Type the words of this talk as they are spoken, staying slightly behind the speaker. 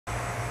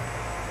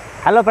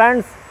Hello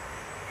friends,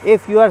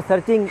 if you are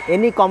searching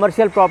any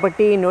commercial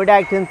property in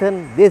Noida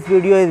Extension, this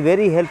video is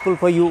very helpful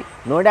for you.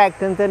 Noida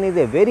Extension is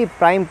a very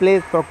prime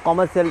place for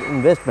commercial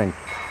investment.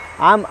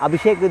 I am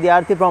Abhishek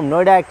Vidyarthi from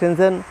Noida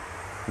Extension.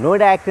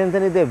 Noida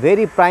Extension is a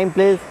very prime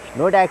place.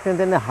 Noida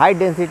Extension is a high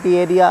density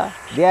area.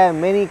 There are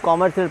many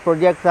commercial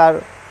projects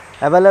are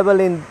available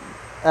in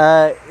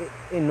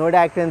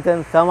Noida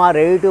Extension. Some are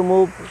ready to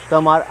move,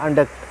 some are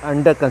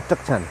under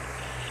construction.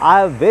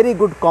 I have very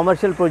good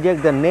commercial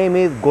project. The name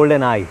is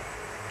Golden Eye.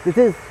 This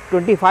is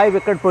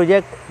 25-acre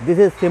project. This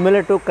is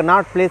similar to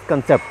Connaught Place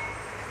concept.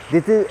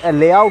 This is a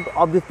layout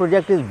of this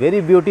project is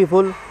very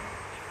beautiful.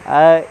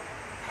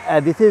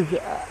 This is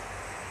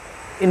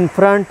in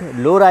front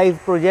low-rise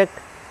project.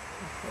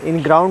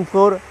 In ground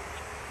floor,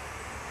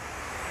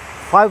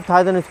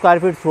 5,000 square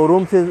feet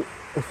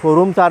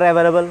showrooms are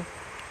available.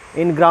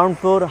 In ground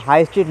floor,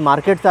 high street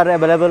markets are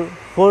available.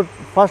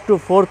 First to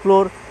fourth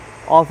floor,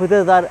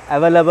 offices are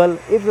available.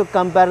 If you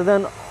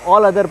comparison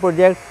all other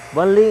projects,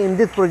 only in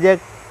this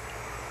project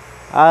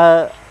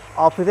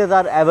offices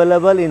are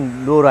available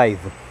in low rise.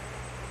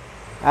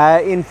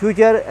 In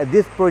future,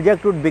 this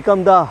project would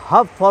become the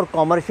hub for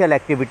commercial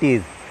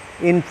activities.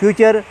 In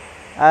future,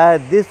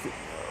 this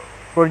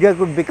project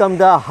would become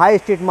the high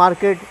street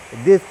market.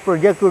 This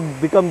project would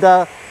become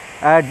the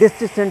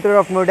district center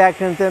of Noida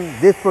Extension.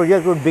 This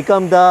project would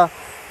become the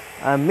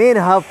main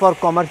hub for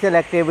commercial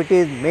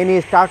activities.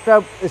 Many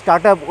startup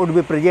would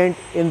be present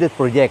in this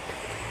project.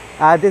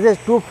 This is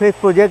two-phase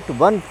project.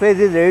 One phase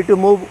is ready to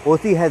move.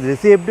 OC has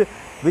received.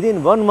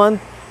 Within 1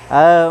 month,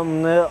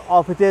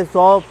 offices,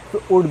 shops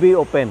would be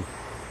open.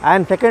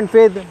 And second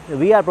phase,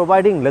 we are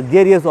providing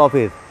luxurious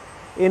office.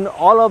 In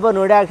all over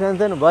Noida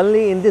Extension,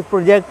 only in this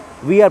project,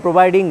 we are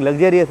providing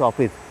luxurious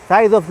office.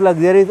 Size of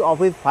luxurious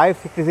office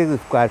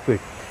 566 square feet.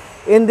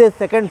 In this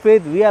second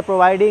phase, we are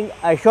providing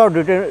a short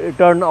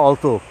return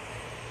also.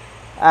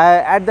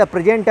 At the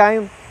present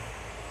time,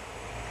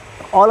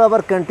 all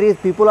over countries,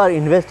 people are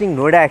investing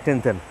Noida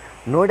Extension.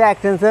 Noida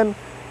Extension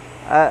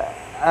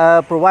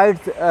provides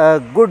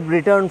good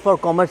return for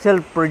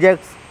commercial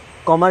projects,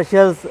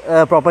 commercial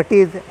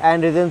properties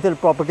and residential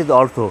properties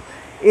also.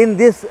 In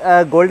this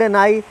Golden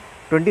Eye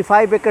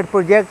 25-acre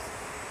projects,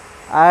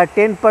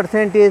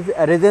 10% is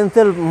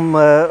residential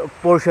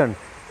portion.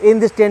 In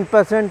this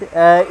 10%,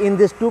 in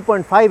this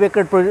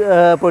 2.5-acre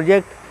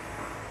project,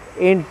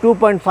 in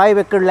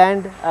 2.5-acre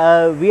land,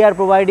 we are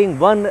providing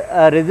one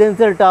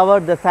residential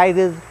tower. The size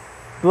is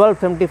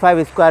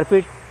 1275 square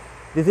feet.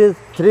 This is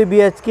 3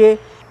 BHK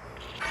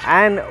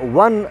and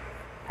one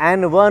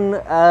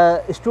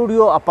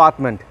studio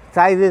apartment.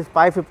 Size is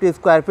 550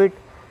 square feet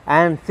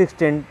and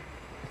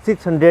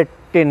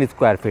 610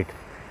 square feet.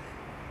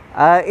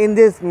 In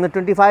this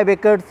 25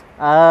 acres,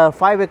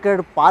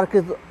 5-acre park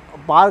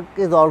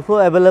is also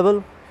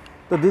available.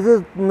 So this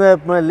is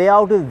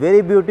layout is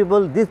very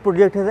beautiful. This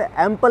project has an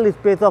ample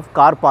space of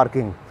car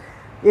parking.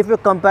 If you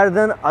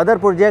comparison other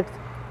projects,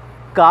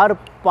 car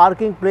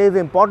parking plays an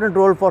important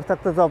role for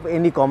success of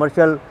any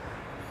commercial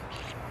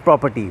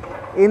property.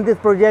 In this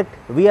project,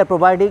 we are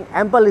providing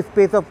ample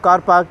space of car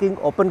parking,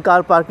 open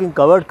car parking,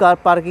 covered car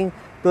parking.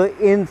 So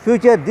in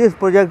future, this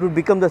project will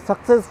become the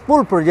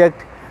successful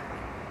project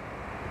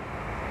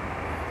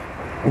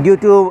due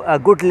to a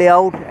good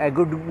layout, a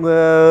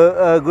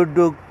good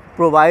to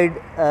provide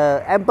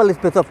ample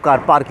space of car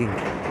parking.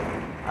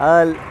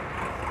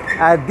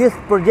 This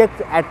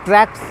project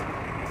attracts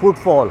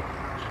footfall.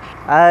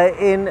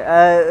 In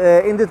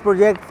this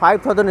project,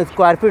 5,000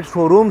 square feet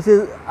showrooms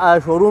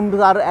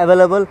are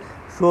available.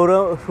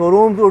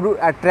 Showrooms would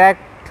attract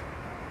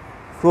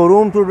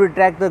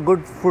the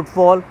good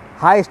footfall.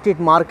 High street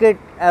market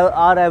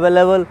are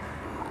available.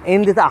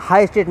 In this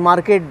high street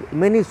market,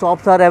 many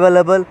shops are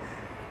available.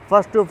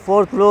 First to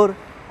fourth floor,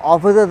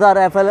 offices are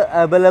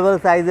available.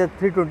 Sizes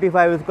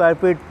 325 square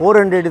feet,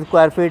 400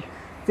 square feet,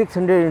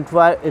 600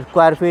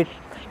 square feet,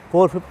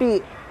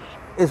 450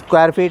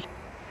 square feet.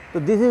 So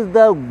this is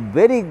the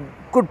very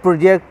good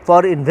project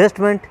for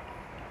investment.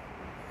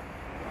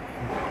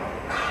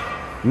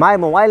 My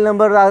mobile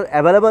numbers are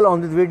available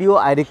on this video.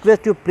 I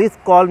request you please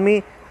call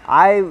me.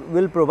 I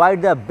will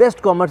provide the best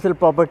commercial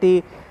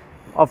property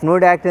of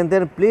Noida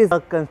Extension. Please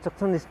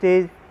construction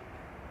stage.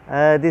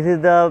 This is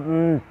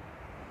the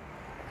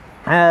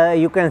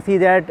you can see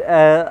that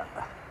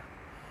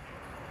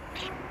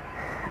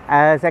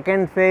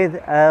second phase,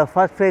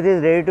 first phase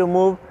is ready to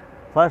move.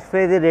 First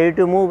phase is ready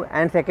to move,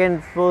 and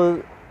second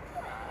phase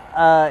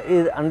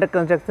is under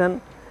construction.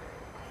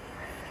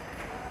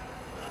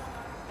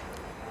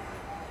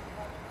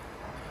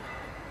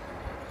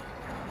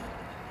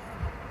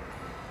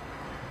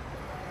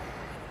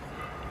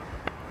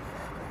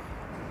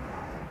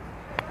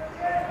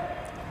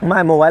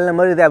 My mobile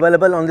number is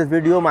available on this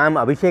video. I am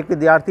Abhishek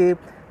Vidyarthi.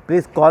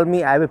 Please call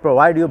me. I will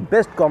provide you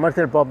best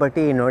commercial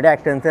property in Noida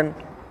Extension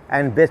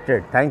and best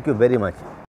rate. Thank you very much.